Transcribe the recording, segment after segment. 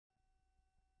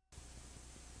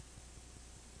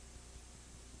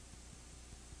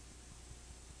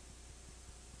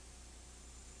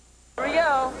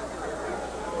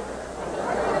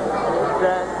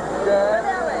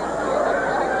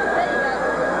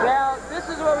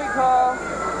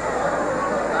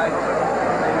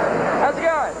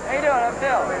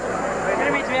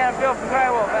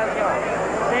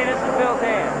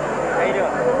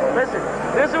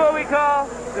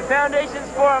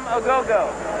Foundations Forum a go-go.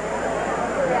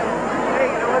 Hey,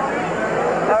 you know what, dude?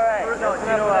 All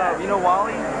right. You know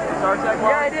Wally? Star Trek Wally?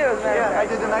 Yeah, I do. Yeah, I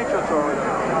did the Nitro tour with him.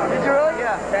 Did you really?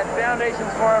 Yeah. At Foundations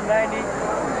Forum 90.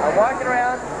 I'm walking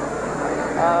around.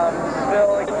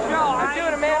 Still, like, I'm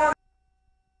doing a man on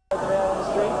the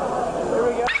street. Here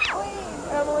we go.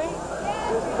 Emily.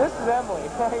 This is Emily.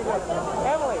 How you doing?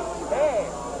 Emily. Hey.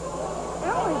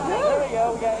 Emily, There we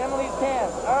go. We got Emily's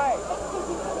pants. All right.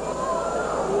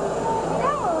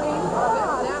 Emily.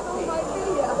 Oh, nasty.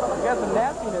 We got some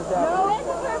nastiness out No, this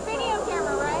is her video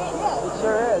camera, right? Yes. here. It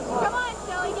sure is. Come on,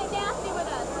 Shelly, get nasty with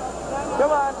us.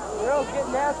 Come on. Girls, get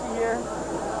nasty here.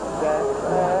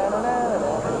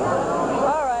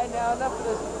 All right, now enough of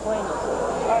this plainness.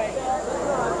 All right.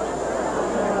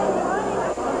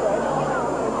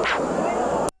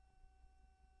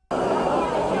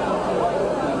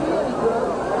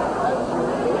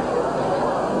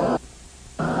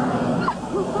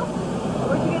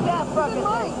 Where'd you get that fucking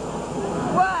thing?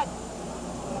 What?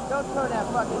 Don't turn that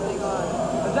fucking thing on.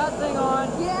 Is that thing on?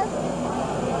 Yes.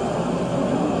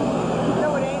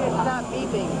 No, it ain't. It's not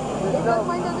beeping. There's no...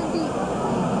 Mine doesn't beep.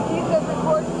 See if there's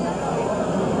recording here?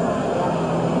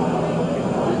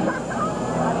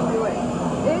 How do you do it?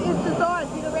 It's just on.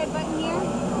 See the red button here?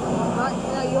 No,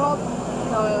 you hold...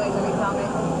 No, wait, let me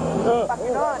comment.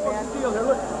 Fucking on, man. Deal here.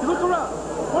 Look, you look around.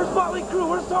 Where's Motley Crue?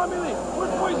 Where's Tommy Lee?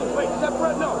 Where's Poison? Wait, is that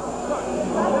Brett? No.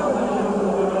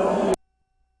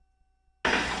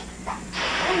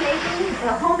 I'm making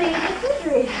a homemade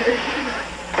refrigerator.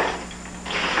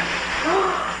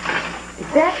 Is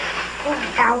that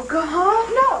alcohol?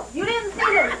 No, you didn't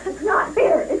see this. It's not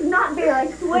beer. It's not beer,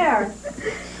 I swear.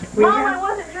 Mom, I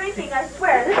wasn't drinking, I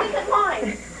swear. This isn't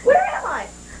mine. Where am I?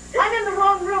 I'm in the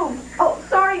wrong room. Oh,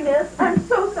 sorry, miss. I'm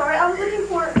so sorry. I was looking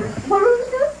for... What room is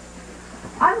this?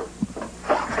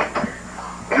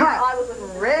 God, I was looking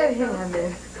for...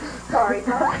 red-handed. Sorry,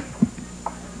 Todd.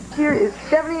 Here is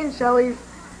Stephanie and Shelley's.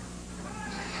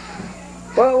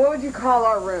 Well, what would you call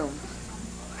our room?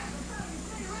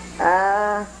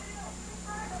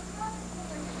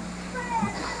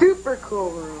 Super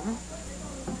cool room.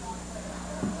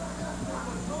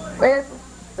 With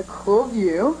a cool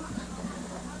view.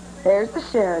 There's the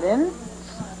Sheridan.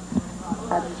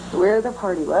 That's where the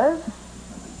party was.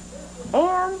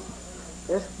 And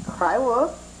there's Cry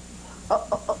Wolf.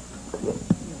 Oh.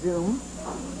 Zoom.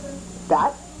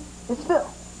 That is Phil.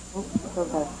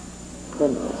 Okay.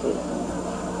 Then you see.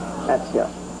 That's you.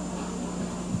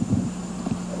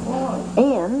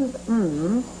 And,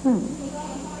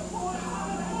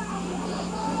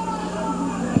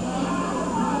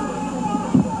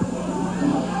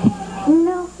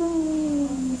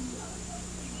 Nothing.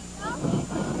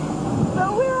 So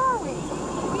where are we?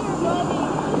 We are driving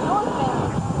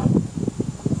northbound.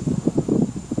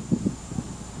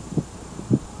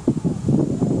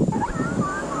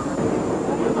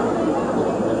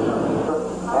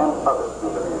 And other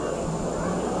souvenirs.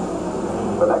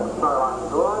 The next Starline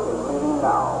tour is leaving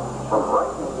now from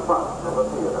right in front of the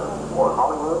theater for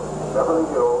Hollywood, Beverly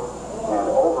Hills, and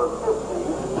over 50.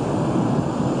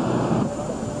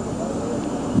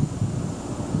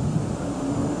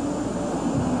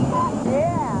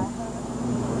 Yeah.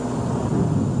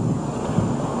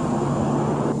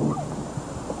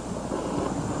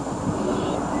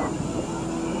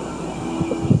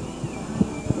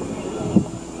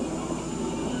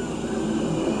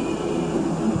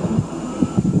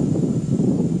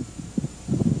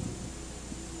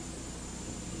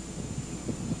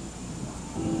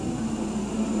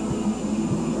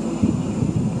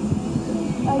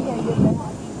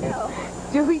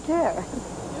 Do we care?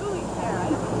 Do we care? I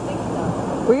don't think so.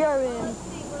 We are in Let's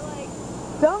see, we're like...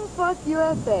 Dumbfuck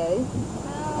USA.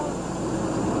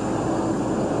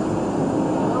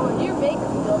 Oh, we're near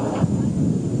Bakersfield.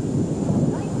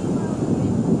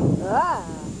 Ah.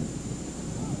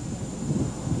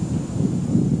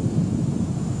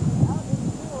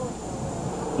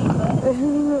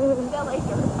 Bell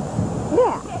Acre.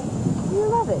 Yeah. You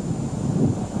love it.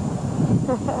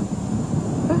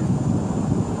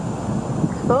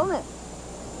 Fullness.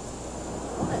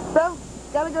 So,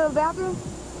 gotta go to the bathroom?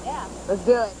 Yeah, Let's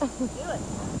do it. do it.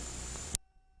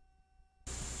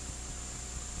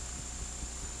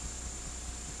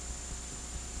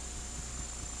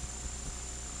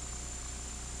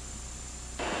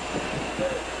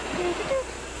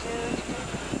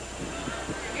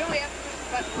 You only have to push the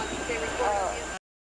button once.